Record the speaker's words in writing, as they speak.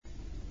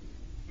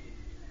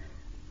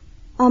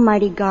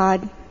Almighty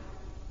God,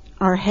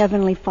 our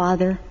Heavenly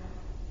Father,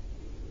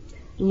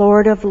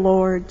 Lord of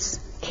Lords,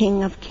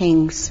 King of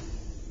Kings,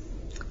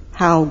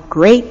 how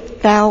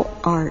great Thou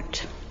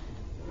art.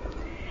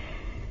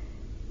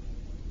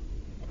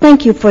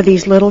 Thank you for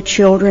these little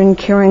children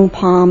carrying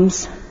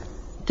palms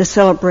to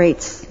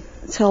celebrate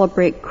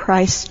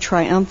Christ's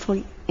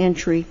triumphal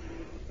entry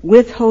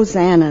with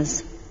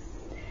hosannas.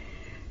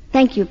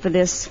 Thank you for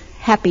this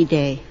happy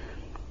day.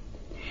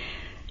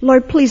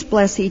 Lord, please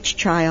bless each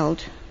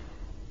child.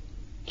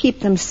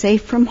 Keep them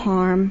safe from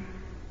harm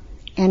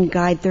and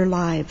guide their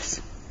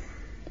lives.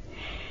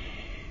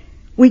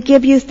 We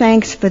give you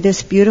thanks for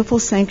this beautiful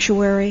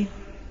sanctuary,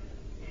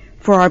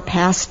 for our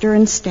pastor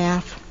and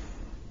staff,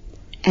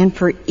 and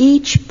for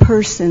each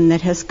person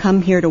that has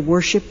come here to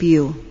worship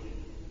you.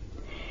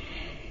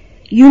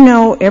 You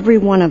know every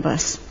one of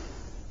us,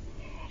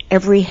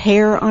 every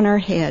hair on our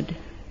head.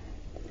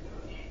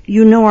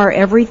 You know our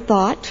every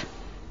thought,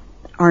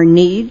 our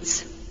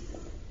needs,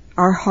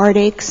 our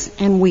heartaches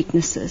and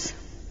weaknesses.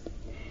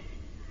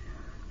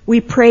 We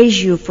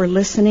praise you for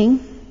listening,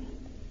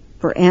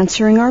 for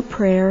answering our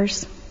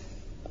prayers,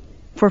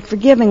 for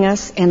forgiving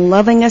us and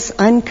loving us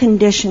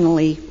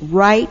unconditionally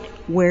right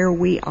where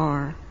we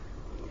are.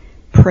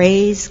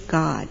 Praise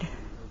God.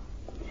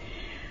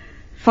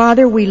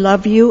 Father, we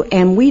love you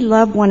and we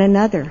love one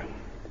another.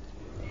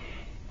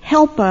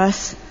 Help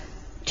us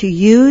to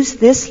use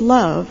this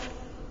love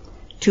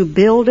to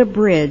build a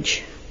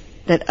bridge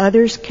that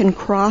others can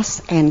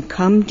cross and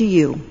come to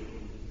you.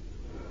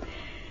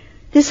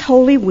 This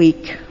Holy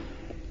Week,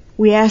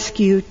 we ask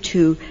you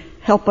to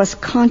help us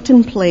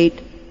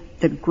contemplate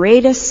the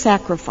greatest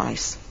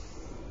sacrifice,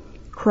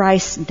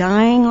 Christ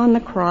dying on the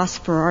cross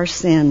for our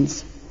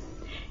sins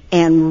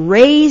and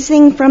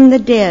raising from the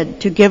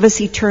dead to give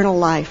us eternal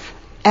life.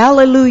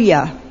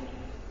 Alleluia.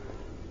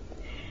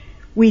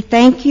 We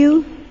thank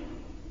you,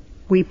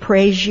 we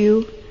praise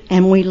you,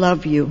 and we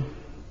love you.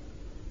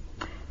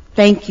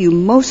 Thank you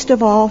most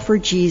of all for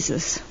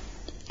Jesus,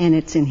 and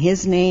it's in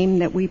His name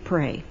that we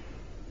pray.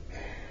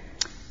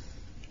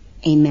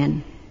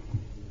 Amen.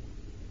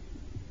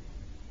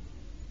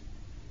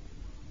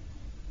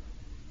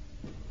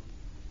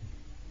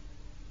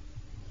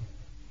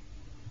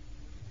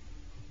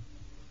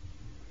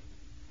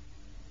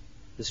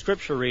 The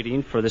scripture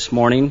reading for this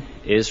morning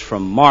is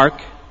from Mark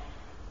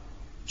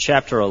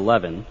chapter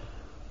 11,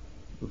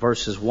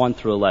 verses 1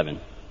 through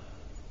 11.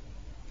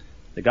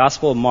 The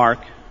Gospel of Mark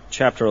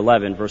chapter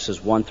 11,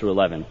 verses 1 through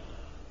 11.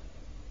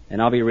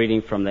 And I'll be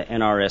reading from the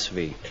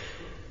NRSV.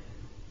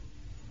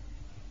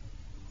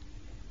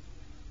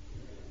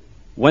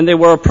 When they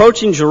were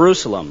approaching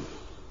Jerusalem,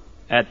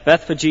 at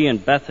Bethphage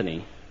and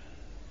Bethany,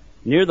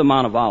 near the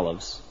Mount of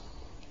Olives,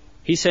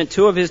 he sent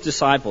two of his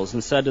disciples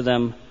and said to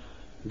them,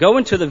 "Go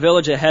into the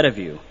village ahead of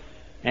you,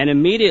 and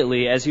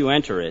immediately as you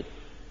enter it,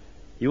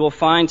 you will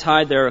find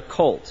tied there a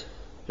colt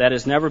that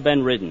has never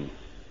been ridden.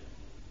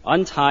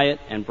 Untie it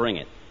and bring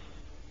it.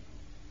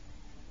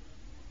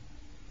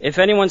 If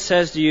anyone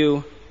says to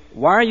you,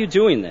 'Why are you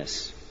doing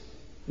this?'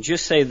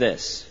 just say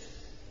this,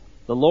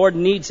 'The Lord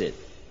needs it,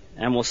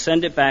 and will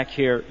send it back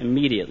here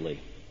immediately.'"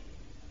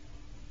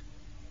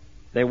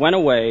 They went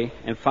away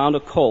and found a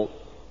colt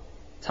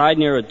tied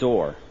near a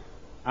door,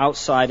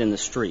 outside in the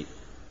street.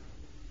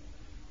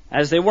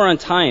 As they were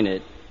untying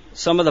it,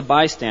 some of the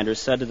bystanders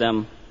said to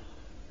them,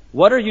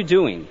 "What are you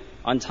doing,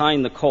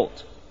 untying the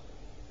colt?"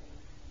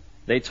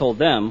 They told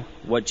them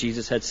what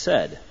Jesus had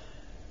said,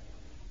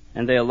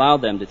 and they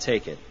allowed them to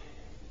take it.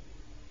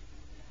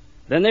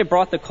 Then they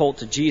brought the colt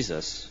to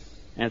Jesus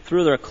and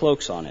threw their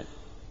cloaks on it,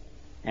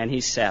 and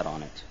he sat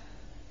on it.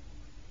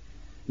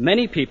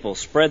 Many people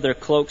spread their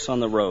cloaks on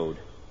the road,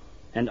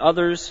 and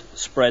others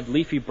spread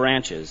leafy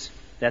branches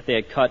that they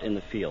had cut in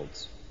the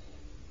fields.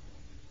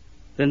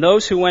 Then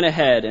those who went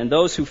ahead and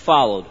those who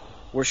followed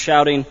were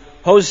shouting,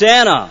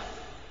 "Hosanna!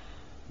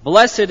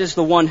 Blessed is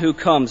the one who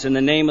comes in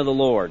the name of the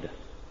Lord.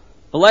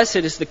 Blessed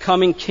is the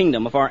coming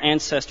kingdom of our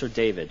ancestor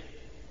David.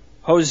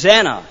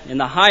 Hosanna in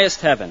the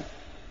highest heaven."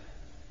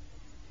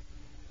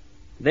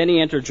 Then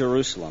he entered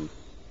Jerusalem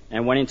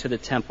and went into the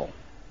temple.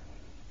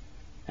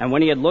 And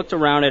when he had looked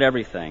around at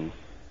everything,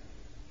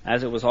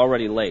 as it was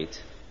already late,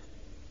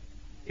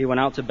 he went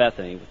out to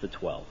Bethany with the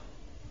 12.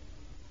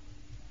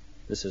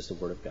 This is the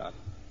word of God.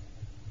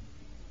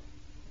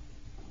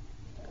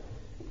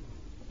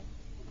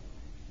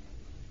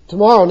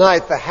 Tomorrow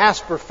night, the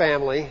Hasper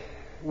family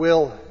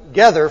will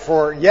gather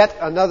for yet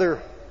another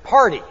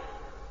party.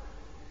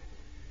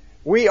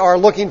 We are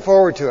looking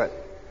forward to it.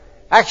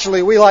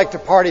 Actually, we like to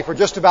party for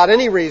just about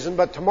any reason,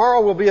 but tomorrow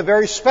will be a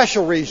very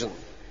special reason.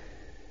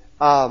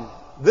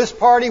 This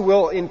party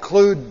will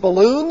include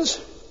balloons.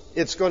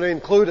 It's going to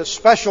include a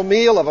special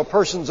meal of a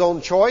person's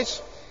own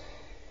choice.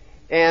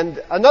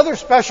 And another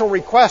special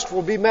request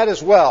will be met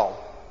as well.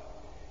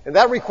 And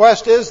that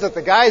request is that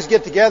the guys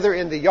get together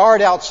in the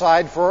yard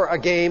outside for a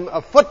game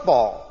of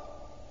football.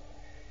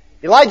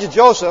 Elijah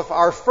Joseph,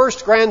 our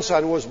first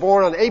grandson, was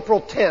born on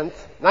April 10th,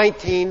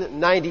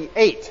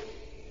 1998.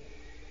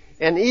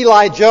 And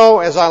Eli Joe,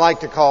 as I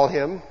like to call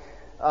him,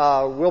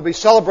 will be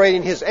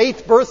celebrating his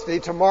 8th birthday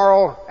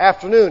tomorrow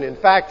afternoon. In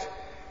fact,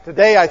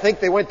 today I think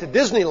they went to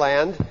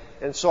Disneyland,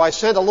 and so I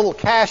sent a little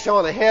cash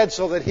on ahead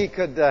so that he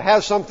could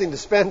have something to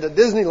spend at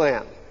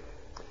Disneyland.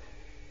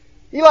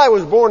 Eli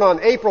was born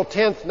on April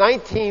 10th,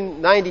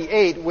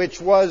 1998, which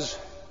was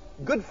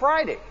Good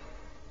Friday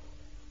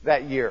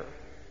that year.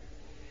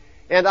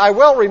 And I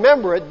well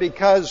remember it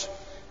because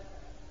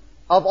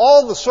of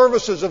all the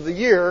services of the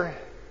year,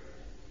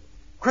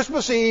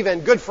 Christmas Eve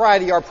and Good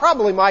Friday are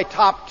probably my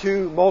top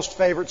 2 most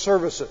favorite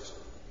services.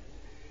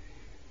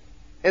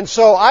 And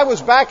so I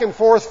was back and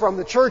forth from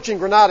the church in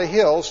Granada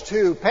Hills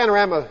to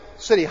Panorama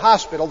City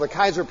Hospital, the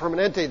Kaiser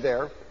Permanente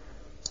there,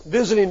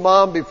 visiting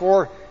Mom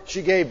before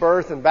she gave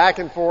birth, and back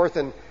and forth,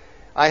 and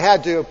I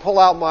had to pull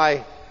out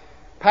my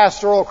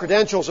pastoral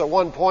credentials at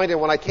one point, and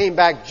when I came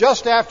back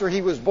just after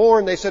he was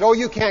born, they said, "Oh,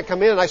 you can't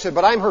come in." And I said,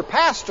 "But I'm her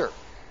pastor."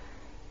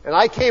 And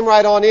I came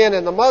right on in,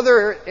 and the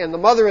mother and the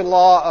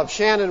mother-in-law of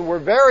Shannon were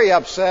very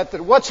upset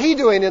that what's he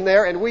doing in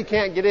there and we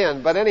can't get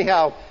in. But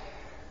anyhow,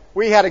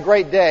 we had a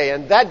great day,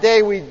 and that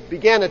day we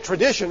began a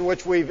tradition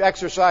which we've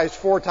exercised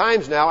 4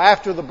 times now.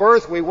 After the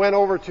birth, we went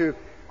over to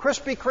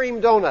Krispy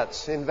Kreme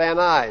donuts in Van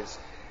Nuys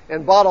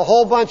and bought a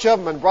whole bunch of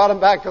them and brought them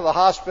back to the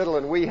hospital,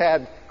 and we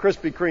had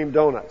Krispy Kreme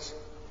donuts.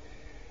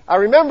 I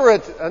remember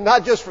it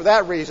not just for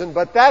that reason,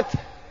 but that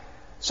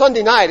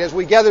Sunday night as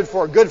we gathered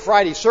for a Good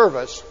Friday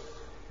service,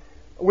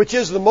 which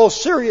is the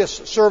most serious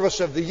service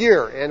of the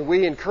year, and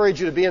we encourage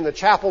you to be in the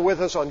chapel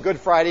with us on Good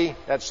Friday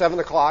at 7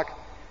 o'clock.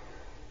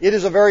 It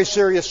is a very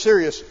serious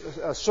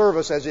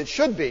service, as it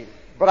should be.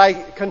 But I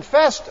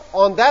confessed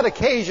on that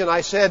occasion,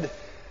 I said,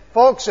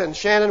 folks, and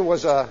Shannon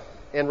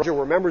and Roger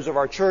were members of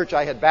our church.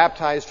 I had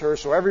baptized her,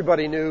 so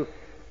everybody knew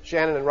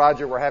Shannon and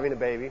Roger were having a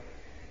baby.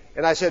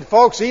 And I said,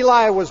 folks,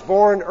 Eli was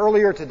born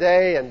earlier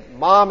today, and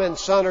Mom and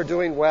son are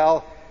doing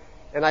well.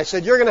 And I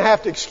said, you're going to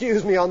have to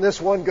excuse me on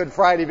this one Good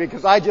Friday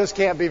because I just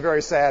can't be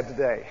very sad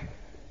today.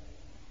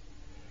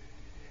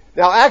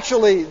 Now,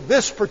 actually,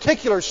 this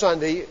particular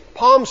Sunday,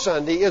 Palm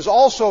Sunday, is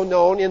also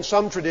known in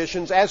some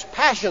traditions as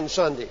Passion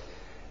Sunday.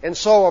 And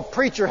so a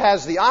preacher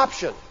has the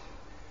option,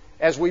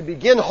 as we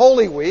begin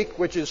Holy Week,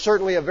 which is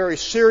certainly a very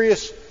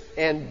serious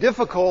and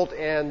difficult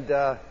and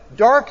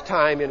dark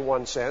time in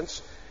one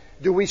sense,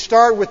 do we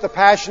start with the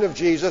Passion of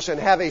Jesus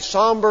and have a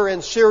somber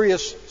and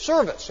serious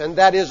service? And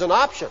that is an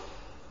option.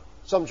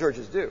 Some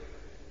churches do.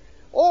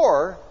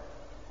 Or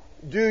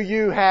do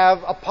you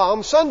have a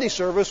Palm Sunday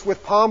service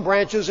with palm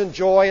branches and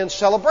joy and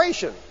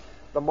celebration?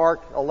 The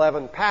Mark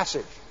 11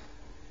 passage.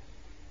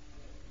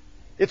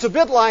 It's a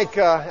bit like,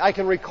 I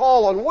can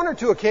recall on 1 or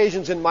 2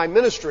 occasions in my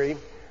ministry,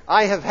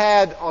 I have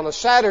had on a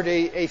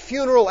Saturday a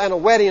funeral and a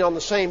wedding on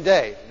the same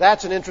day.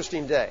 That's an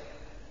interesting day.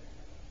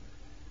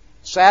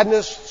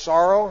 Sadness,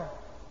 sorrow,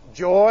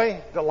 joy,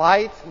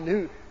 delight,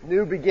 new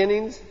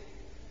beginnings.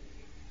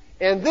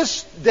 And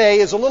this day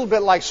is a little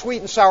bit like sweet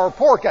and sour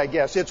pork, I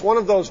guess. It's one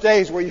of those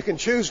days where you can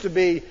choose to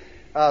be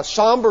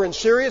somber and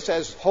serious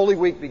as Holy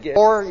Week begins,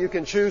 or you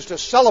can choose to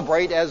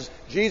celebrate as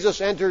Jesus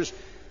enters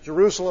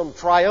Jerusalem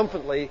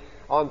triumphantly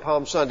on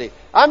Palm Sunday.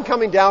 I'm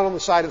coming down on the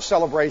side of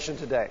celebration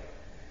today.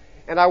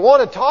 And I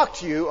want to talk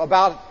to you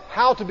about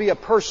how to be a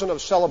person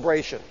of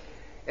celebration.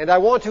 And I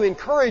want to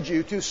encourage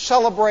you to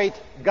celebrate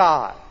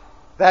God.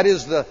 That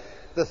is the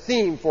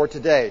theme for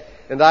today.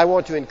 And I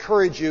want to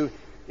encourage you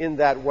in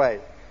that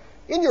way.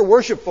 In your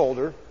worship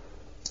folder,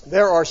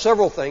 there are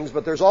several things,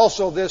 but there's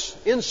also this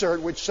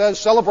insert which says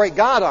Celebrate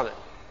God on it.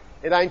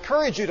 And I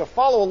encourage you to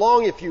follow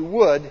along, if you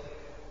would,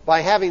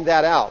 by having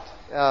that out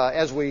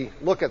as we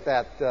look at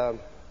that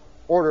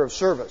order of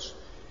service.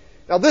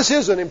 Now, this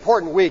is an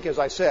important week, as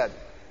I said,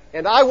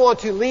 and I want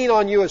to lean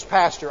on you as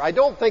pastor. I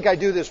don't think I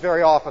do this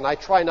very often. I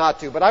try not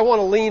to, but I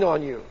want to lean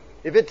on you.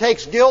 If it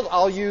takes guilt,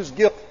 I'll use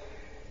guilt.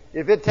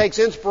 If it takes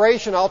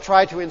inspiration, I'll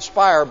try to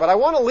inspire. But I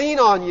want to lean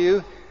on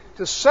you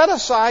to set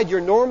aside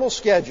your normal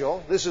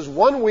schedule. This is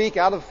 1 week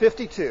out of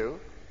 52.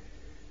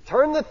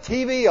 Turn the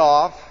TV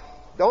off.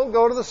 Don't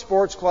go to the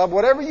sports club.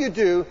 Whatever you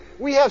do,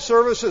 we have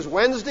services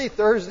Wednesday,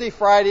 Thursday,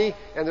 Friday,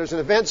 and there's an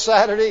event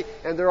Saturday,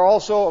 and there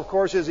also, of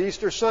course, is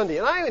Easter Sunday.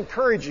 And I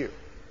encourage you,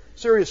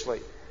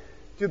 seriously,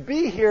 to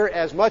be here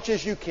as much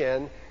as you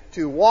can,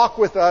 to walk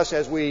with us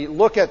as we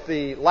look at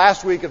the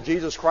last week of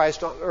Jesus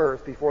Christ on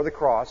earth before the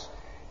cross,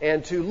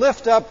 and to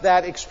lift up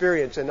that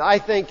experience. And I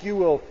think you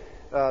will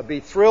be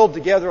thrilled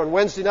together on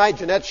Wednesday night.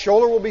 Jeanette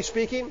Scholler will be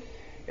speaking,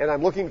 and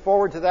I'm looking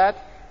forward to that.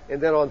 And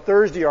then on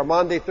Thursday, our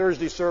Maundy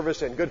Thursday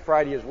service, and Good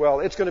Friday as well.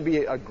 It's going to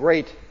be a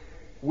great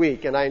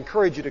week, and I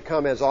encourage you to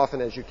come as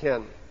often as you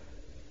can.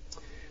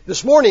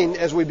 This morning,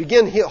 as we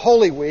begin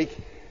Holy Week,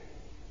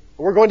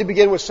 we're going to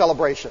begin with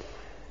celebration.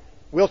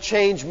 We'll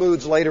change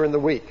moods later in the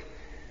week.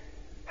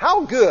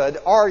 How good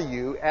are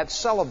you at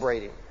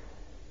celebrating?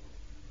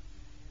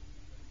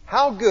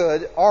 How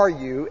good are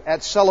you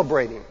at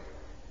celebrating?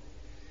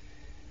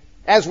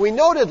 As we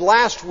noted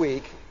last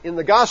week in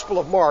the Gospel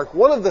of Mark,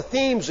 one of the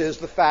themes is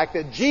the fact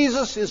that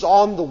Jesus is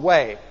on the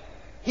way.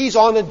 He's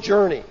on a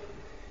journey.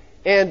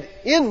 And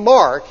in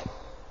Mark,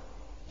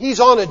 He's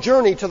on a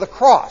journey to the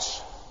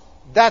cross.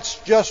 That's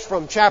just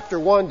from chapter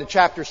 1 to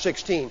chapter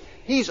 16.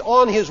 He's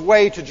on his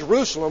way to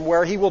Jerusalem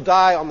where he will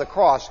die on the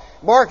cross.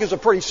 Mark is a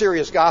pretty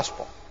serious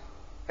gospel,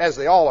 as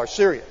they all are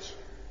serious.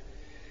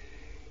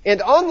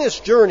 And on this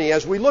journey,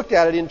 as we looked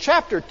at it in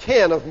chapter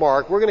 10 of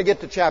Mark, we're going to get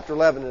to chapter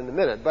 11 in a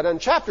minute, but in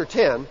chapter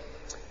 10,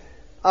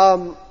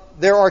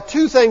 there are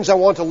two things I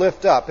want to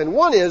lift up. And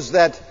one is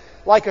that,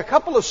 like a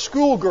couple of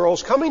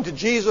schoolgirls coming to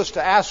Jesus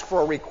to ask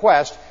for a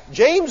request,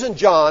 James and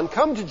John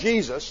come to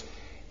Jesus,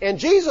 and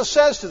Jesus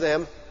says to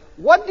them,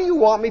 "What do you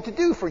want me to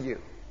do for you?"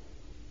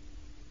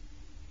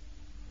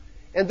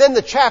 And then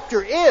the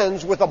chapter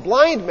ends with a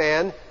blind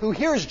man who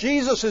hears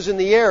Jesus is in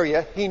the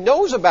area. He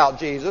knows about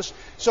Jesus,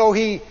 so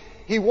he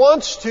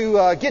wants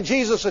to get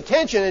Jesus'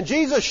 attention, and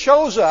Jesus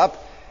shows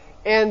up,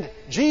 and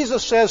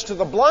Jesus says to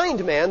the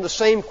blind man the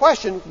same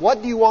question,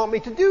 "What do you want me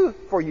to do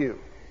for you?"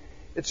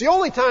 It's the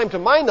only time, to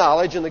my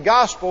knowledge, in the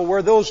Gospel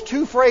where those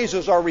two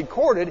phrases are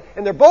recorded,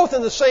 and they're both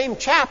in the same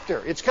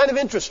chapter. It's kind of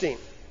interesting.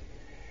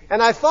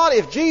 And I thought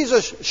if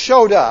Jesus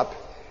showed up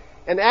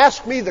and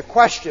asked me the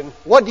question,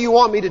 "What do you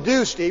want me to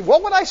do, Steve?"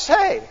 what would I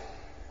say?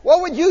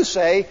 What would you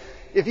say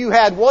if you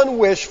had one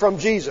wish from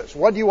Jesus?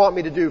 What do you want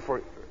me to do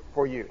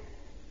for you?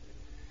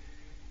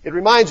 It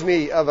reminds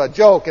me of a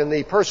joke, and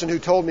the person who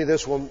told me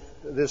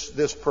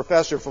this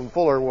professor from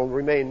Fuller will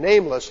remain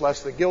nameless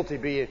lest the guilty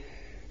be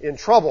in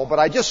trouble. But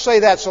I just say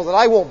that so that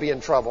I won't be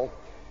in trouble.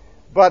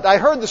 But I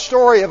heard the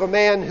story of a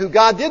man who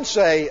God did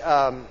say,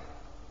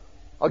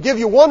 "I'll give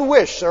you one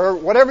wish, sir.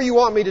 Whatever you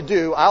want me to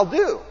do, I'll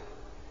do."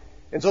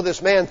 And so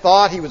this man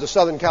thought, he was a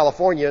Southern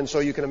Californian, so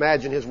you can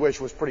imagine his wish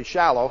was pretty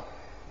shallow.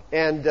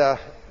 And,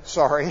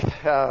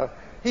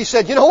 he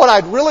said, "You know what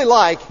I'd really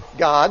like,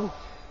 God,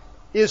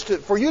 is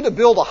for you to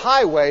build a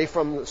highway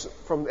from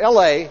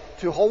L.A.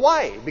 to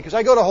Hawaii, because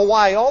I go to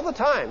Hawaii all the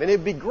time, and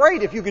it'd be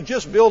great if you could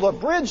just build a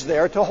bridge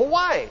there to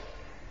Hawaii."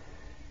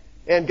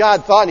 And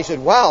God thought, and he said,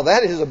 "Wow,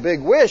 that is a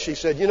big wish." He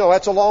said, "You know,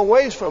 that's a long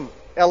ways from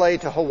L.A.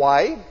 to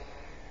Hawaii.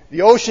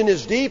 The ocean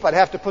is deep. I'd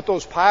have to put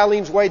those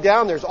pilings way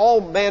down. There's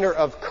all manner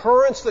of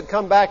currents that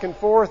come back and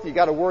forth. You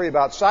got to worry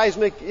about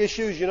seismic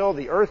issues,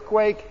 the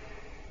earthquake.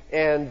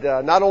 And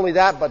not only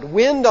that, but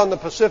wind on the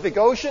Pacific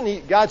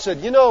Ocean." God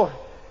said,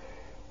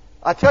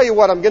 "I tell you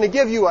what, I'm going to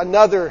give you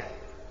another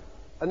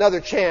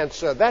chance.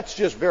 That's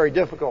just very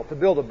difficult to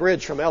build a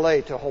bridge from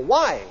L.A. to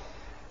Hawaii.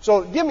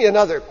 So give me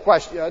another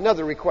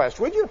request,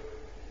 would you?"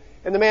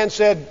 And the man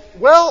said,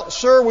 "Well,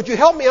 sir, would you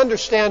help me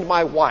understand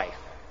my wife?"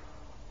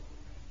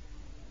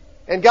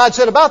 And God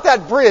said, "About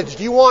that bridge,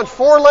 do you want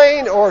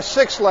 4-lane or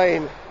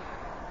 6-lane?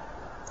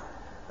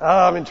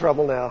 I'm in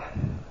trouble now.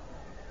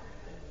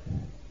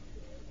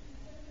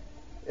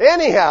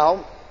 Anyhow,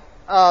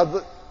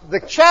 the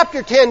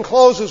chapter 10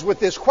 closes with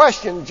this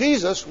question,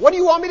 "Jesus, what do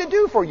you want me to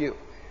do for you?"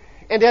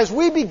 And as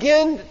we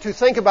begin to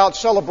think about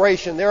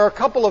celebration, there are a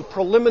couple of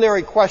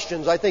preliminary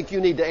questions I think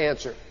you need to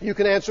answer. You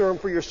can answer them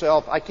for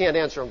yourself. I can't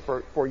answer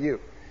them for you.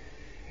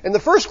 And the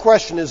first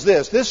question is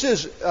this. This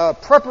is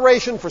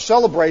preparation for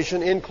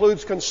celebration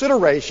includes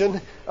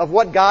consideration of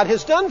what God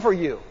has done for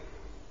you.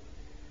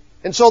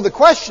 And so the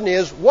question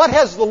is, what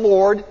has the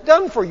Lord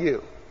done for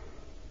you?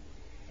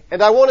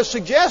 And I want to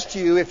suggest to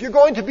you, if you're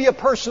going to be a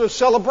person of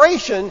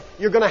celebration,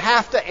 you're going to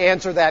have to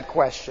answer that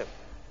question.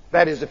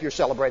 That is, if you're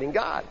celebrating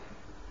God.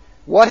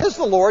 What has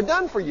the Lord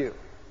done for you?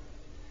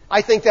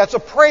 I think that's a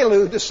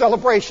prelude to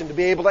celebration, to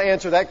be able to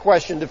answer that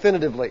question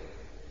definitively.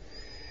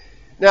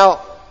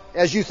 Now,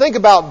 as you think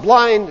about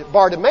blind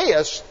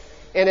Bartimaeus,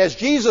 and as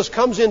Jesus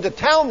comes into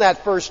town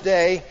that first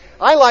day,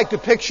 I like to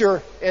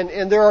picture,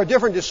 and there are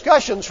different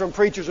discussions from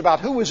preachers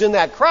about who was in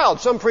that crowd.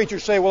 Some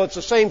preachers say, well, it's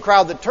the same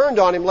crowd that turned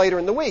on him later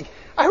in the week.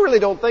 I really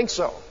don't think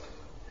so.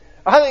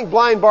 I think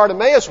blind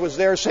Bartimaeus was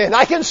there saying,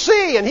 "I can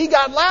see," and he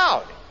got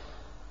loud.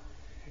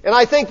 And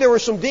I think there were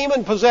some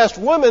demon-possessed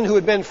women who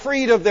had been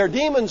freed of their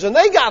demons, and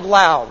they got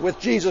loud with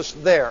Jesus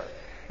there.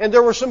 And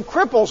there were some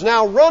cripples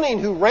now running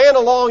who ran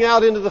along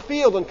out into the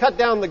field and cut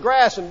down the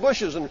grass and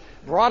bushes and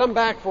brought them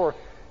back for,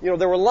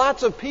 there were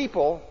lots of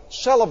people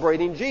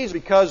celebrating Jesus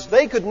because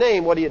they could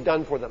name what he had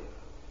done for them.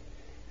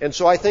 And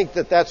so I think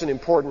that that's an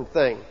important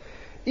thing.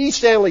 E.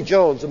 Stanley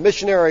Jones, a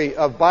missionary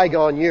of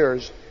bygone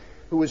years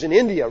who was in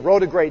India,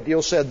 wrote a great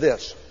deal, said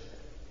this: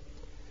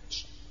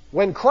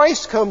 "When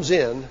Christ comes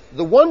in,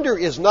 the wonder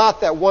is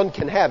not that one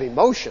can have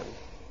emotion,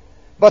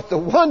 but the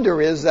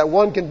wonder is that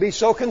one can be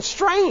so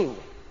constrained."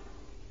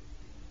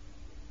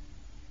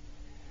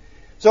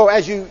 So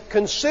as you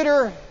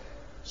consider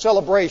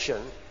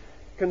celebration,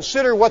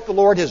 consider what the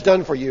Lord has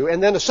done for you.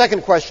 And then the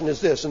second question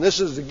is this, and this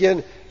is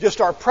again just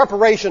our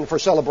preparation for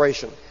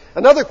celebration.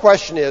 Another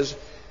question is,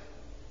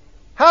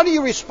 how do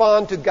you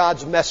respond to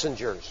God's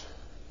messengers?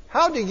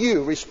 How do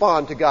you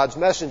respond to God's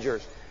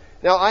messengers?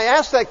 Now, I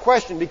ask that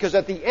question because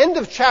at the end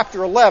of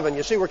chapter 11,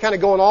 you see, we're kind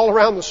of going all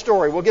around the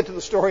story. We'll get to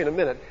the story in a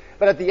minute.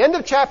 But at the end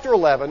of chapter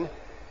 11,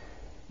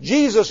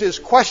 Jesus is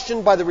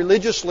questioned by the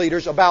religious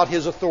leaders about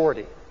his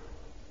authority.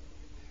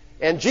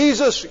 And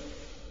Jesus,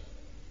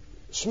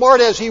 smart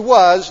as he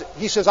was,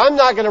 he says, "I'm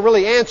not going to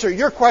really answer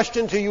your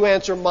question till you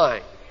answer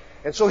mine."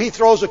 And so he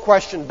throws a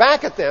question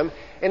back at them.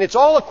 And it's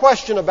all a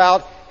question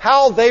about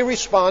how they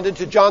responded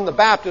to John the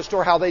Baptist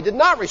or how they did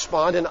not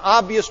respond, an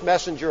obvious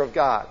messenger of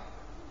God.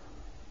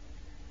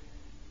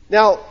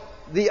 Now,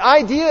 the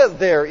idea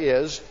there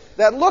is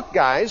that, look,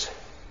 guys,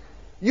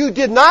 you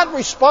did not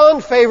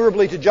respond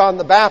favorably to John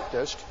the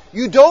Baptist.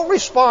 You don't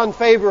respond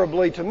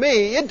favorably to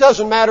me. It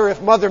doesn't matter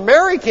if Mother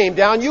Mary came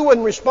down. You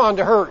wouldn't respond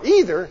to her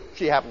either.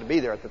 She happened to be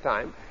there at the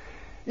time.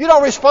 You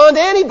don't respond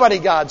to anybody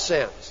God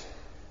sends.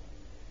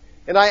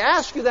 And I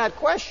ask you that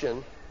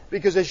question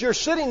because as you're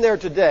sitting there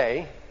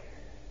today,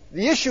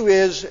 the issue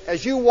is,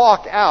 as you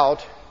walk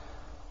out,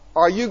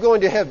 are you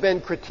going to have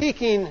been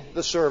critiquing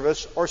the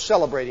service or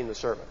celebrating the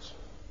service?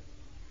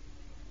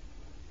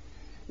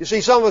 You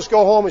see, some of us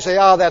go home and say,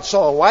 that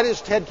song. Why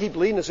does Ted keep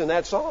leading us in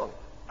that song?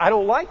 I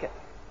don't like it.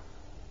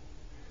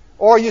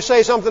 Or you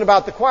say something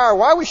about the choir.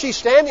 Why was she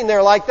standing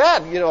there like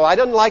that? I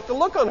didn't like the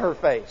look on her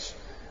face.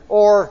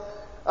 Or,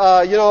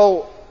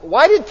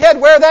 why did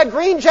Ted wear that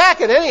green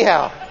jacket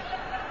anyhow?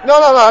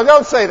 No,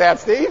 don't say that,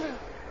 Steve.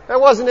 That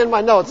wasn't in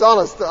my notes,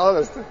 honest.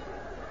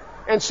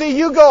 And see,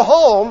 you go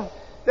home.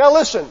 Now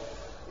listen,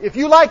 if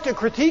you like to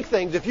critique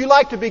things, if you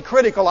like to be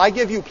critical, I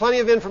give you plenty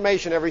of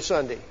information every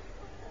Sunday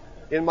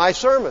in my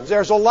sermons.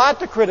 There's a lot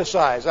to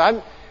criticize.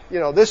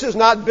 This is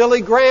not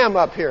Billy Graham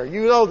up here.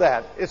 You know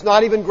that. It's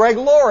not even Greg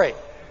Laurie.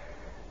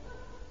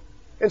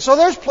 And so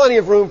there's plenty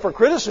of room for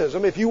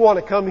criticism if you want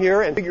to come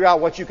here and figure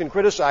out what you can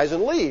criticize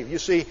and leave. You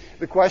see,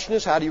 the question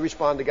is, how do you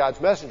respond to God's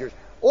messengers?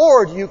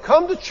 Or do you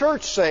come to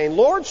church saying,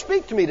 Lord,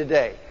 speak to me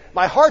today.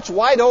 My heart's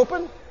wide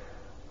open.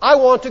 I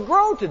want to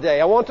grow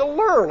today. I want to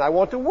learn. I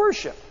want to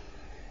worship.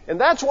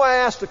 And that's why I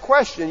asked the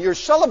question. Your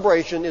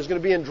celebration is going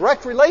to be in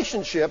direct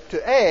relationship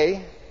to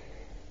A,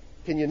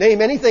 can you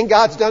name anything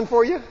God's done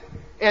for you?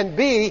 And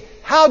B,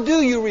 how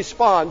do you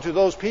respond to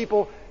those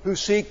people who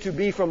seek to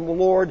be from the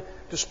Lord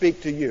to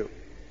speak to you?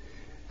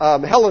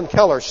 Helen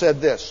Keller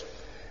said this,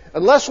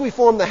 unless we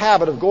form the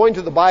habit of going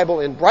to the Bible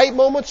in bright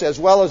moments as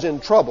well as in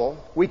trouble,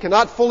 we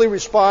cannot fully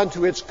respond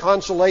to its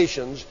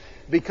consolations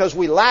because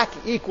we lack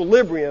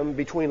equilibrium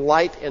between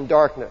light and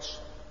darkness.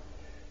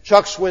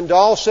 Chuck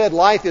Swindoll said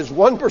life is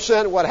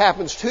 1% what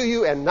happens to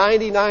you and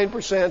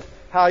 99%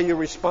 how you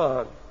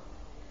respond.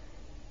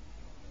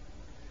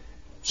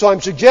 So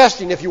I'm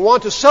suggesting if you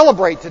want to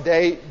celebrate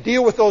today,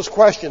 deal with those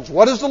questions.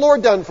 What has the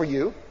Lord done for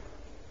you?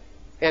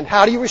 And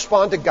how do you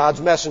respond to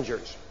God's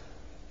messengers?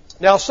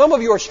 Now, some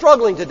of you are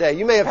struggling today.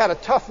 You may have had a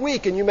tough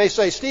week and you may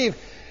say, Steve,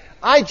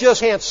 I just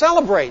can't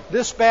celebrate.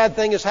 This bad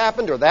thing has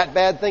happened or that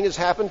bad thing has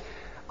happened.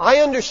 I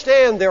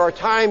understand there are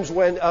times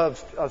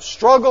of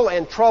struggle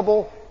and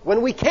trouble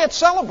when we can't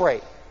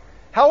celebrate.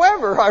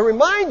 However, I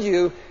remind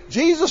you,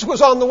 Jesus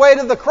was on the way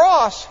to the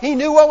cross. He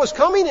knew what was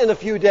coming in a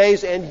few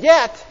days, and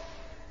yet,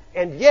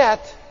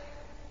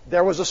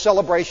 there was a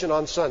celebration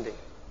on Sunday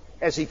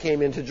as he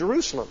came into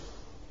Jerusalem.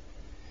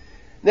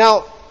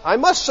 Now, I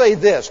must say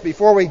this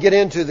before we get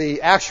into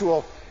the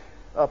actual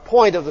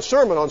point of the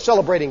sermon on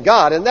celebrating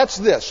God, and that's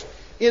this.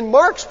 In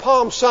Mark's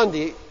Palm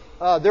Sunday,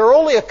 there are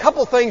only a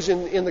couple things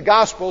in the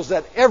Gospels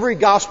that every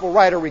Gospel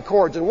writer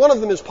records, and one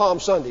of them is Palm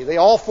Sunday. They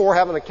all four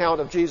have an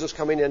account of Jesus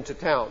coming into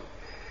town.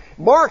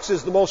 Mark's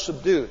is the most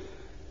subdued.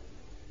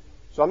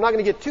 So I'm not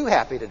going to get too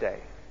happy today,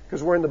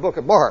 because we're in the book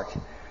of Mark.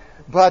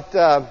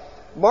 But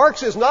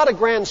Mark's is not a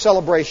grand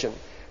celebration.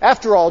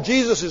 After all,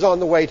 Jesus is on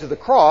the way to the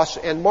cross,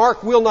 and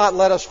Mark will not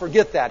let us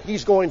forget that.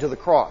 He's going to the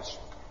cross.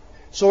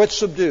 So it's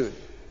subdued.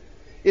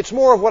 It's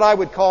more of what I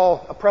would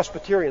call a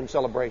Presbyterian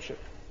celebration.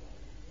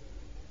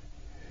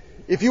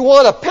 If you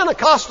want a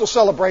Pentecostal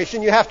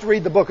celebration, you have to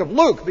read the book of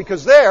Luke,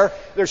 because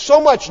there's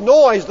so much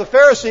noise. The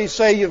Pharisees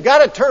say, you've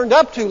got it turned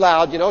up too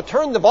loud,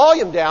 turn the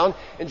volume down.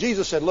 And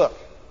Jesus said, look,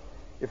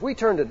 if we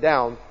turned it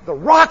down, the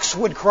rocks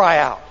would cry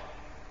out.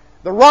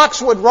 The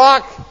rocks would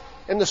rock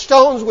and the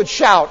stones would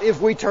shout if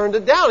we turned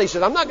it down. He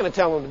said, I'm not going to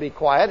tell them to be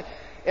quiet.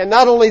 And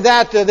not only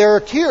that, there are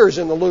tears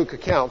in the Luke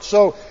account.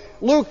 So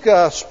Luke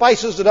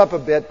spices it up a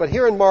bit, but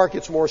here in Mark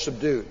it's more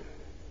subdued.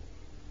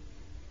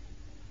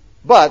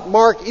 But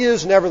Mark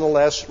is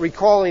nevertheless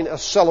recalling a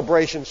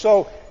celebration.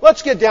 So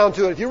let's get down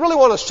to it. If you really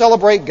want to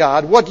celebrate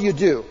God, what do you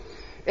do?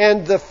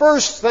 And the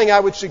first thing I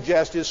would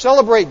suggest is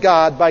celebrate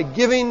God by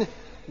giving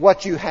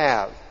what you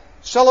have.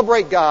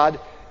 Celebrate God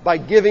by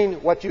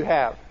giving what you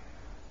have.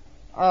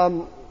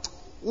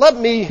 Let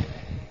me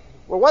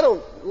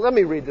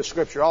read the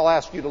scripture. I'll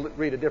ask you to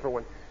read a different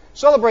one.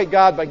 Celebrate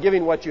God by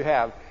giving what you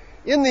have.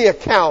 In the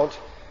account,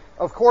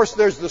 of course,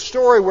 there's the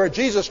story where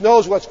Jesus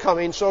knows what's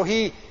coming, so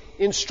he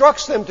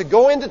instructs them to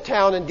go into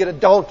town and get a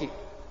donkey.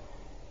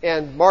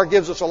 And Mark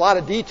gives us a lot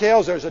of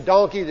details. There's a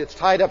donkey that's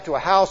tied up to a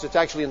house. It's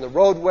actually in the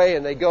roadway,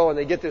 and they go and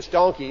they get this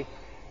donkey.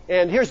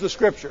 And here's the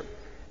scripture.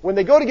 When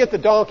they go to get the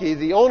donkey,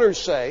 the owners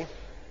say,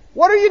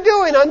 "What are you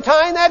doing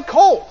untying that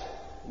colt?"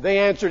 They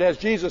answered as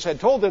Jesus had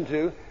told them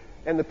to,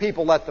 and the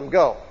people let them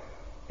go.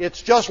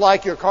 It's just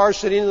like your car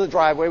sitting in the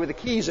driveway with the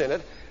keys in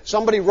it.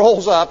 Somebody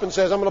rolls up and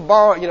says, "I'm going to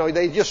borrow,"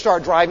 they just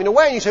start driving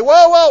away. And you say,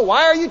 whoa,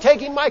 why are you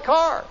taking my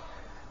car?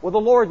 Well, the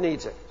Lord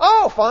needs it.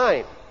 Oh,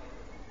 fine.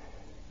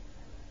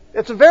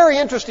 It's a very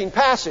interesting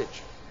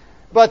passage.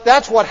 But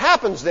that's what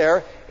happens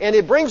there, and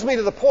it brings me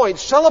to the point,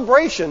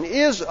 celebration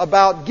is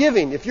about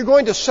giving. If you're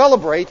going to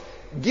celebrate,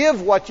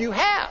 give what you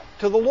have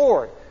to the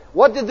Lord.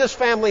 What did this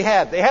family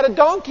have? They had a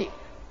donkey,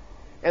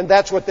 and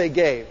that's what they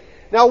gave.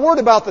 Now, a word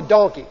about the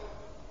donkey.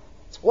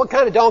 What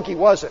kind of donkey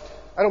was it?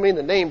 I don't mean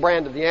the name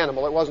brand of the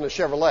animal. It wasn't a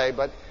Chevrolet,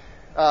 but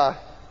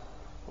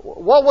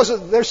what was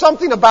it? There's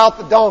something about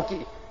the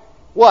donkey.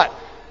 What?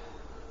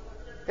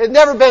 It had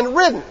never been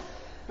ridden.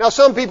 Now,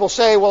 some people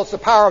say, well, it's the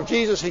power of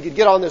Jesus. He could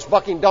get on this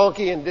bucking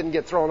donkey and didn't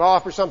get thrown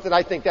off or something.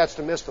 I think that's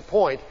to miss the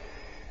point.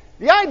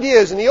 The idea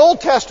is, in the Old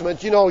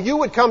Testament, you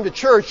would come to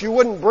church, you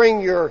wouldn't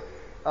bring your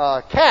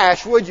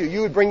cash, would you?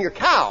 You would bring your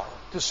cow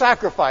to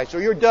sacrifice,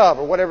 or your dove,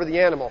 or whatever the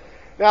animal.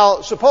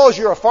 Now, suppose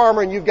you're a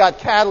farmer and you've got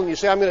cattle and you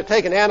say, I'm going to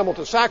take an animal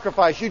to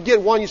sacrifice. You'd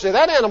get one, you say,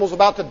 that animal's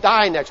about to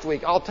die next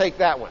week. I'll take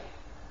that one.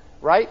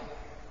 Right?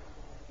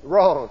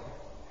 Wrong.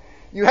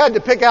 You had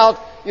to pick out,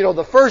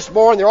 the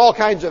firstborn. There are all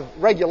kinds of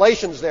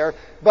regulations there.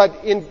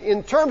 But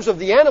in terms of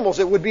the animals,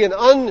 it would be an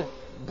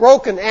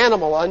unbroken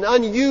animal, an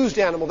unused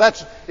animal.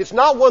 It's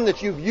not one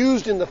that you've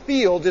used in the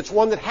fields. It's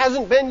one that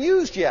hasn't been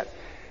used yet.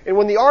 And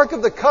when the Ark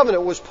of the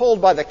Covenant was pulled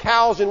by the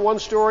cows in one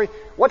story,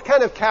 what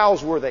kind of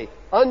cows were they?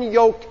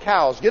 Unyoked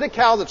cows. Get a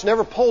cow that's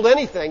never pulled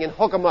anything and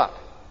hook them up.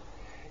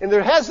 And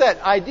there has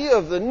that idea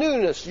of the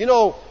newness.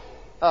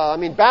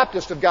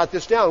 Baptists have got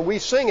this down. We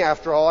sing,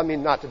 after all.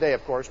 Not today,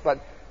 of course, but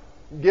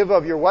give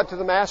of your what to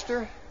the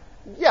master?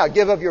 Yeah,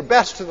 give of your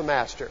best to the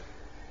master.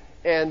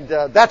 And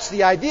that's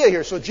the idea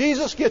here. So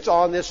Jesus gets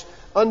on this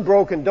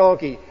unbroken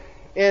donkey.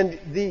 And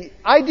the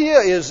idea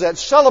is that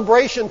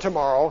celebration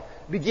tomorrow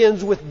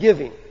begins with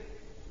giving.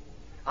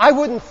 I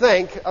wouldn't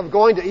think of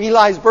going to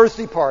Eli's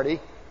birthday party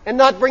and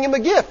not bring him a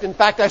gift. In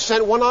fact, I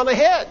sent one on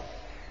ahead.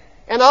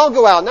 And I'll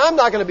go out. Now, I'm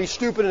not going to be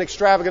stupid and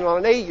extravagant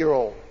on an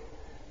 8-year-old.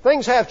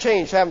 Things have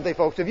changed, haven't they,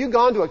 folks? Have you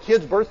gone to a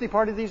kid's birthday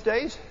party these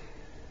days?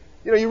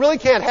 You really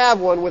can't have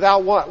one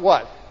without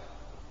what?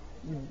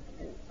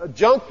 A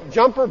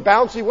jumper,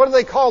 bouncy, what do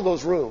they call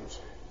those rooms?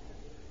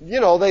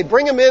 They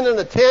bring them in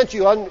a tent,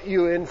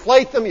 you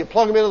inflate them, you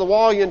plug them into the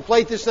wall, you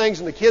inflate these things,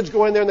 and the kids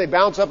go in there and they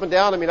bounce up and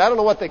down. I don't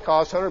know what they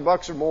cost,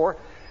 $100 or more.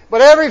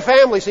 But every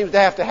family seems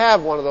to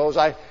have one of those.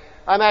 I'm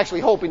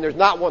actually hoping there's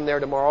not one there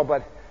tomorrow,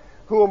 but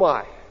who am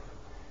I?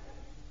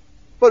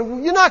 But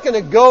you're not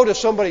going to go to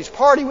somebody's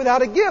party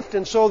without a gift.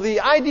 And so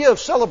the idea of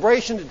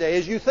celebration today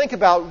is you think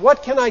about,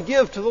 what can I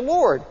give to the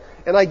Lord?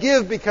 And I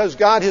give because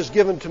God has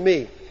given to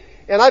me.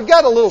 And I've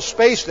got a little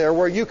space there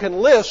where you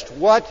can list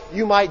what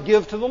you might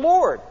give to the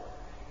Lord.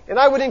 And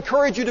I would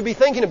encourage you to be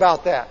thinking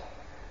about that.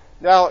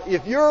 Now,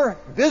 if you're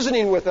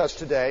visiting with us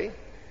today,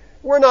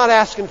 we're not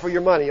asking for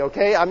your money,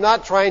 okay? I'm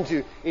not trying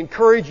to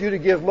encourage you to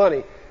give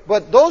money.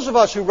 But those of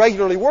us who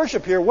regularly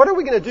worship here, what are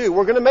we going to do?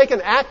 We're going to make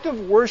an act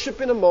of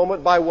worship in a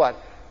moment by what?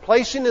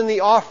 Placing in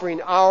the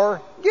offering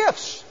our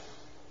gifts.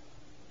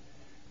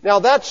 Now,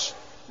 that's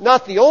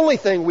not the only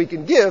thing we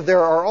can give.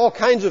 There are all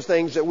kinds of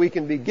things that we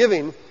can be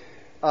giving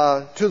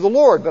to the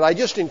Lord. But I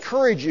just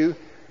encourage you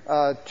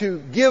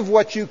to give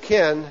what you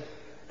can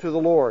to the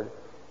Lord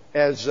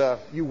as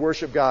you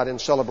worship God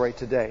and celebrate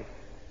today.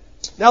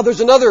 Now,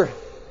 there's another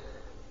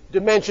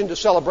dimension to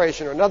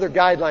celebration, or another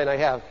guideline I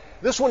have.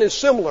 This one is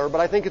similar, but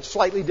I think it's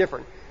slightly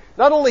different.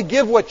 Not only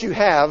give what you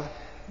have,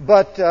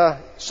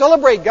 but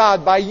celebrate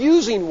God by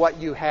using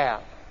what you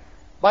have.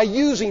 By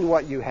using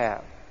what you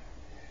have.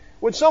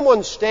 Would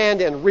someone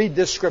stand and read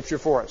this scripture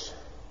for us?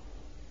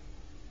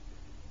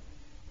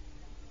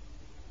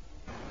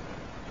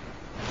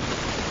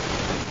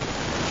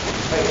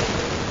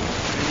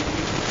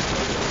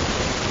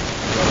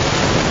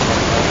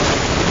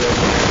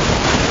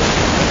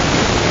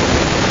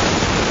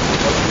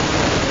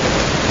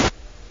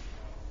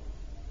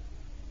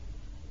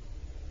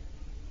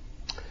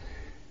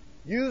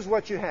 Use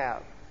what you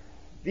have.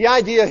 The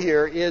idea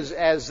here is,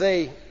 as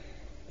they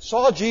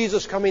saw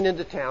Jesus coming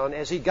into town,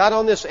 as he got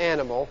on this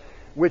animal,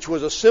 which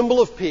was a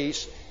symbol of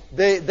peace,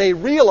 they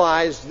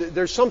realized that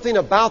there's something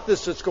about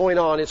this that's going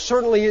on. It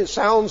certainly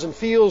sounds and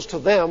feels to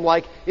them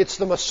like it's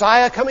the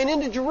Messiah coming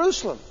into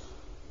Jerusalem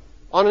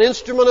on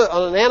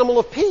an animal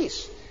of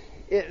peace,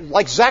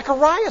 like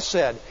Zechariah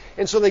said.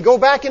 And so they go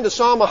back into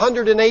Psalm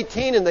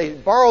 118 and they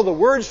borrow the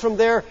words from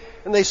there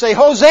and they say,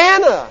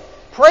 Hosanna!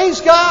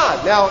 Praise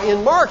God! Now,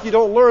 in Mark, you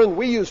don't learn,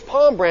 we use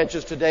palm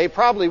branches today.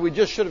 Probably we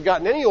just should have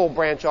gotten any old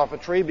branch off a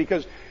tree,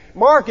 because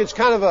Mark, it's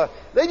kind of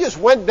they just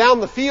went down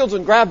the fields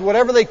and grabbed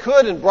whatever they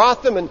could and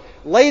brought them and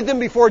laid them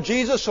before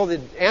Jesus so the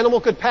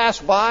animal could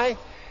pass by.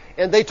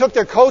 And they took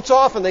their coats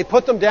off and they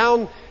put them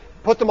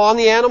on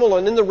the animal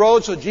and in the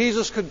road so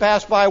Jesus could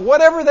pass by.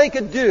 Whatever they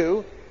could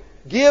do,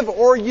 give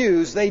or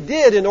use, they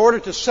did in order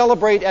to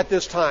celebrate at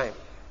this time.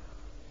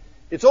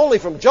 It's only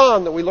from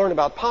John that we learn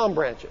about palm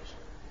branches.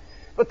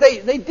 But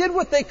they did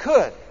what they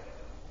could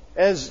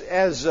as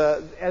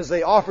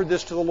they offered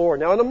this to the Lord.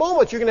 Now, in a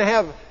moment, you're going to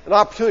have an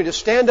opportunity to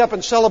stand up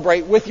and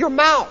celebrate with your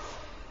mouth.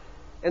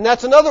 And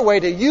that's another way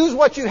to use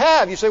what you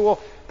have. You say, well,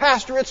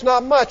 Pastor, it's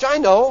not much. I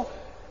know.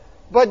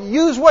 But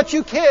use what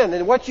you can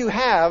and what you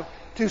have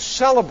to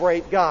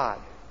celebrate God.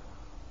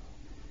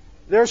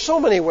 There are so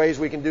many ways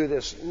we can do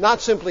this,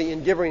 not simply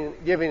in giving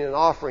an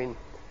offering.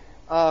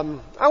 I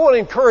want to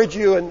encourage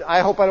you, and I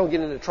hope I don't get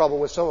into trouble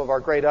with some of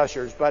our great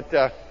ushers,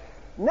 but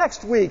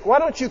next week, why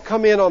don't you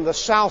come in on the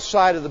south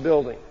side of the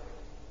building?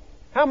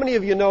 How many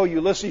of you know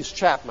Ulysses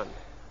Chapman?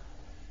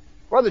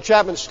 Brother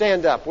Chapman,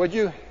 stand up, would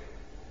you?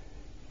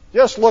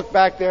 Just look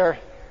back there.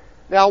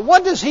 Now,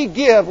 what does he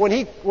give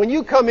when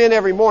you come in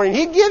every morning?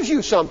 He gives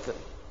you something.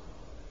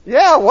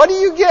 Yeah, what do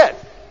you get?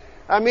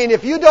 I mean,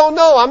 if you don't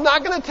know, I'm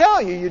not going to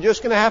tell you. You're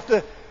just going to have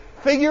to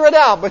figure it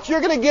out. But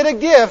you're going to get a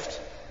gift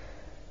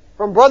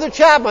from Brother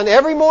Chapman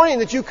every morning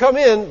that you come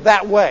in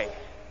that way.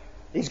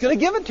 He's going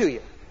to give it to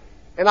you.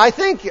 And I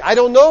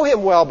don't know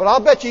him well, but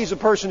I'll bet you he's a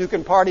person who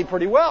can party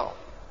pretty well.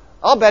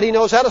 I'll bet he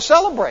knows how to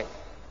celebrate.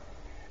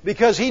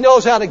 Because he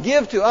knows how to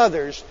give to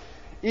others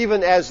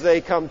even as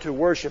they come to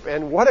worship.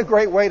 And what a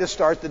great way to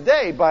start the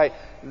day, by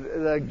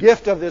the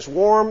gift of this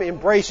warm,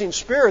 embracing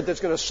spirit that's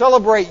going to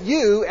celebrate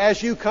you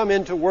as you come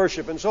into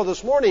worship. And so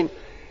this morning,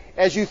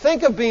 as you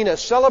think of being a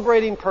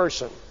celebrating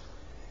person,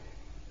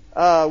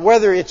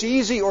 whether it's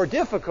easy or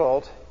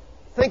difficult,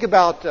 think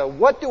about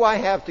what do I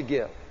have to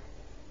give?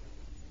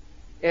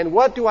 And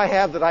what do I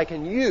have that I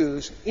can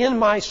use in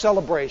my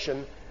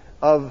celebration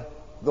of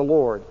the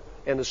Lord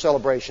and the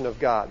celebration of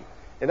God?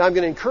 And I'm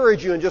going to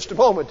encourage you in just a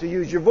moment to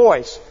use your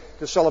voice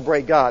to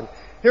celebrate God.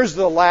 Here's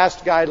the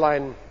last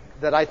guideline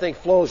that I think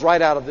flows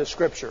right out of this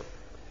scripture.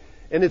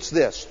 And it's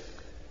this: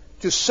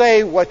 to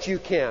say what you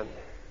can.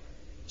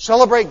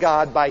 Celebrate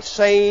God by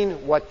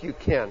saying what you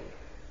can.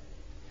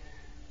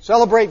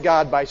 Celebrate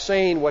God by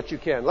saying what you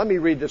can. Let me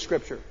read this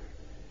scripture.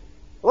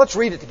 Let's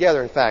read it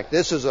together, in fact.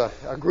 This is a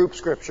group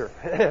scripture.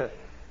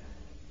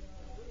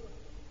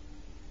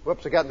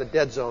 Whoops, I got in the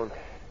dead zone.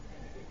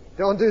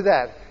 Don't do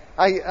that.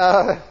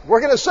 We're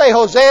going to say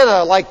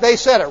Hosanna like they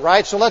said it,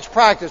 right? So let's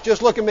practice.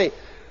 Just look at me.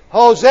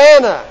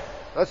 Hosanna.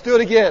 Let's do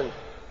it again.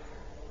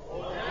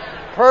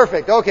 Hosanna.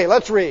 Perfect. Okay,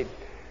 let's read.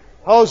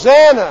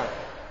 Hosanna.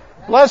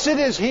 Blessed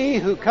is he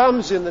who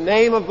comes in the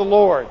name of the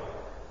Lord.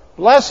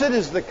 Blessed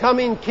is the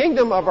coming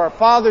kingdom of our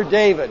father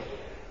David.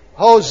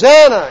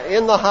 Hosanna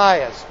in the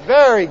highest.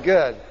 Very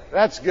good.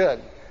 That's good.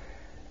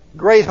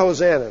 Great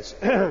hosannas.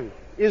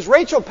 Is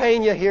Rachel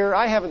Pena here?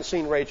 I haven't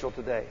seen Rachel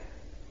today.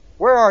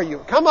 Where are you?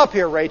 Come up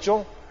here,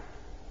 Rachel.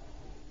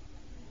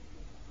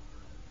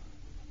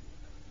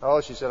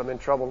 Oh, she said, I'm in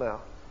trouble now.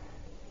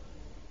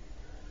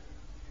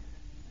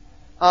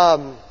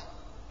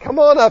 Come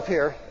on up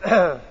here.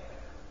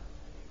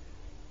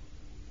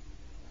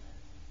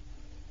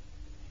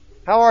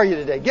 How are you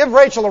today? Give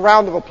Rachel a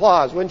round of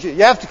applause, wouldn't you?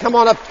 You have to come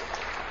on up.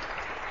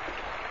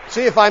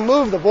 See, if I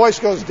move, the voice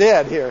goes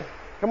dead here.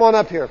 Come on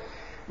up here.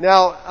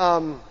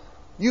 Now,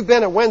 you've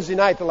been at Wednesday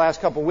night the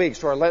last couple of weeks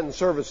to our Lenten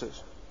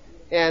services.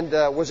 And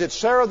was it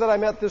Sarah that I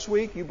met this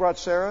week? You brought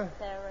Sarah?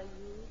 Sarah,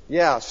 you.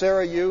 Yeah,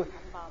 Sarah, you.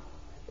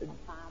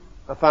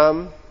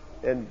 Afam.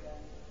 And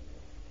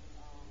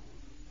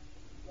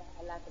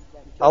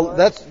a lot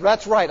of them.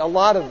 that's right, a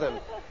lot of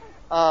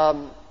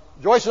them.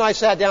 Joyce and I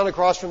sat down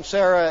across from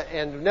Sarah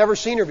and never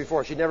seen her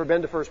before. She'd never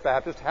been to First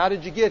Baptist. How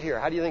did you get here?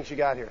 How do you think she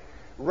got here?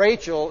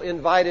 Rachel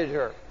invited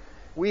her.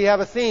 We have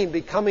a theme,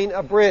 becoming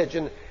a bridge.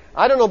 And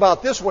I don't know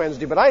about this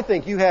Wednesday, but I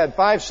think you had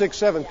 5, 6,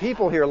 7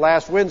 people here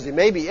last Wednesday,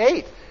 maybe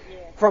 8.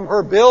 From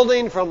her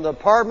building, from the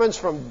apartments,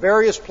 from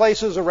various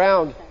places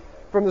around,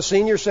 from the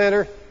senior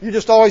center. You're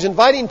just always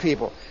inviting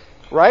people,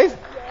 right?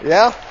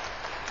 Yeah?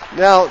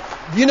 Now,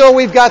 you know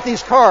we've got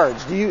these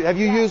cards. Have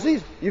you used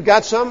these? You've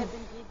got some?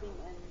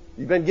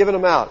 You've been giving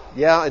them out.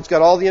 Yeah, it's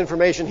got all the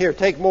information here.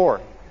 Take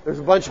more. There's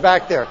a bunch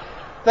back there.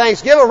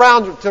 Thanks. Give a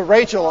round to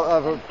Rachel.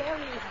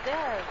 Terry is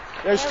there.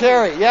 There's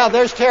Terry. Yeah,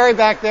 there's Terry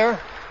back there.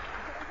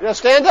 Yeah,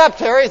 stand up,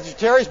 Terry.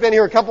 Terry's been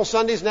here a couple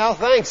Sundays now.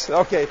 Thanks.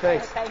 Okay,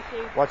 thanks. Thank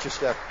you. Watch your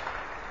step.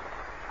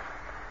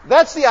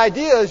 That's the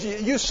idea, is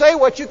you say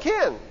what you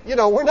can. You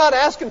know, we're not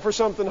asking for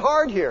something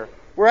hard here.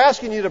 We're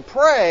asking you to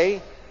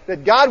pray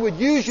that God would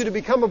use you to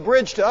become a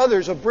bridge to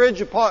others, a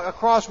bridge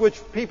across which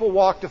people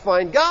walk to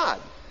find God.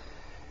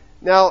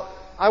 Now,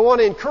 I want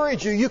to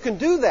encourage you can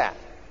do that.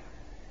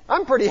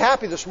 I'm pretty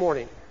happy this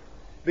morning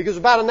because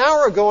about an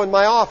hour ago in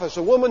my office,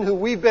 a woman who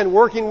we've been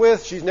working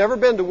with, she's never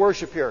been to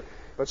worship here,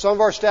 but some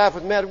of our staff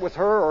have met with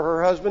her or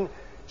her husband.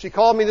 She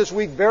called me this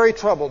week very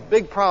troubled,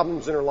 big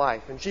problems in her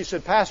life. And she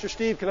said, Pastor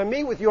Steve, can I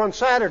meet with you on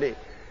Saturday?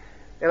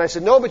 And I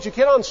said, no, but you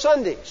can on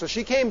Sunday. So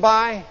she came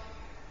by.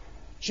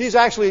 She's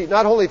actually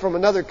not only from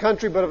another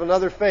country, but of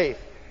another faith.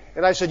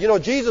 And I said,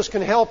 Jesus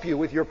can help you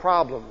with your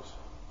problems.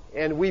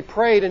 And we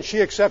prayed, and she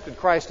accepted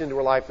Christ into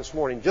her life this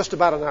morning, just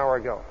about an hour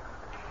ago.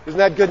 Isn't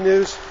that good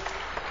news?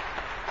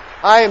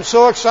 I am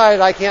so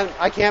excited, I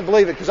can't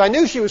believe it, because I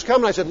knew she was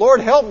coming. I said, Lord,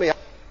 help me. I'm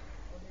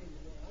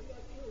not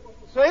sure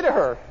what to say to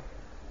her.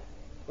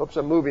 Oops,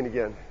 I'm moving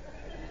again.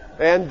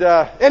 And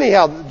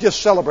anyhow,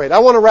 just celebrate. I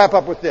want to wrap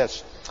up with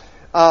this.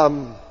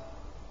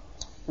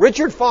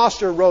 Richard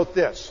Foster wrote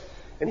this,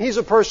 and he's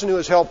a person who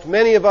has helped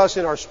many of us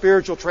in our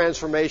spiritual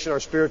transformation, our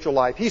spiritual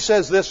life. He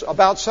says this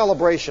about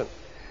celebration.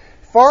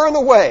 Far and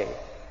away,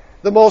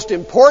 the most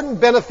important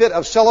benefit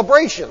of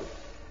celebration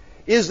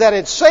is that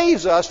it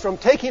saves us from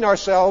taking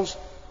ourselves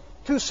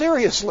too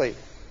seriously.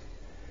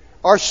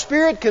 Our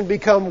spirit can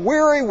become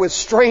weary with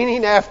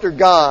straining after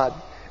God,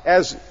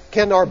 as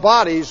can our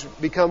bodies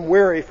become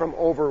weary from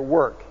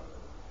overwork.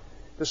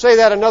 To say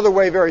that another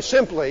way very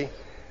simply,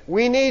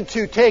 we need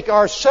to take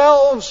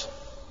ourselves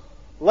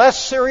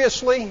less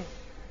seriously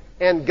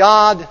and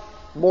God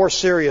more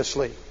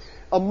seriously.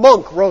 A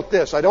monk wrote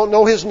this. I don't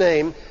know his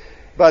name,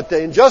 but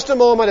in just a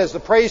moment as the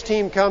praise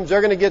team comes,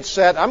 they're going to get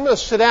set. I'm going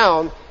to sit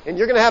down and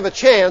you're going to have a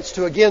chance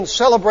to again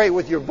celebrate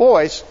with your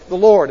voice the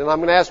Lord, and I'm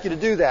going to ask you to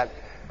do that.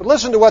 But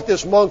listen to what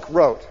this monk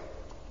wrote.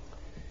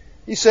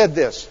 He said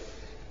this: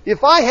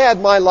 if I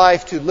had my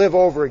life to live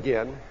over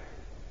again,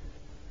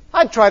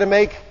 I'd try to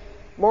make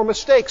more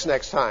mistakes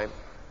next time.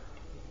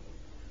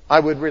 I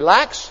would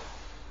relax.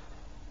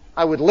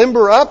 I would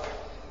limber up.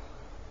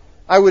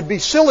 I would be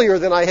sillier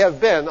than I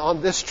have been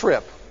on this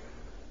trip.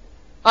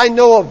 I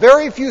know of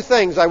very few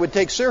things I would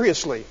take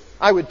seriously.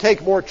 I would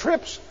take more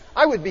trips.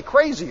 I would be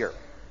crazier.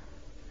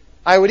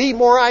 I would eat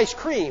more ice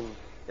cream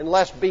and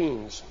less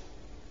beans.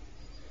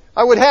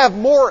 I would have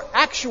more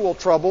actual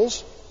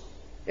troubles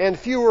and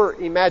fewer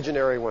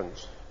imaginary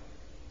ones.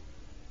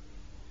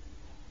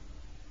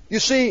 You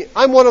see,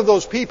 I'm one of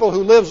those people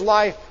who lives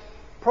life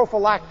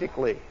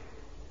prophylactically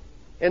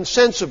and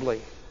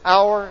sensibly,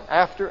 hour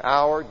after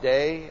hour,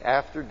 day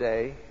after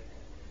day.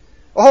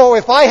 Oh,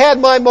 if I had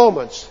my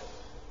moments.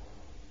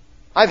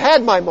 I've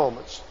had my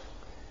moments.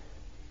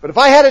 But if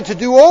I had it to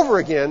do over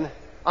again,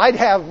 I'd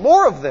have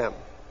more of them.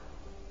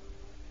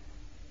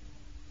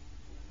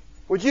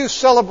 Would you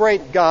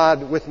celebrate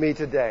God with me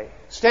today?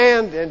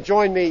 Stand and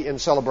join me in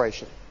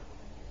celebration.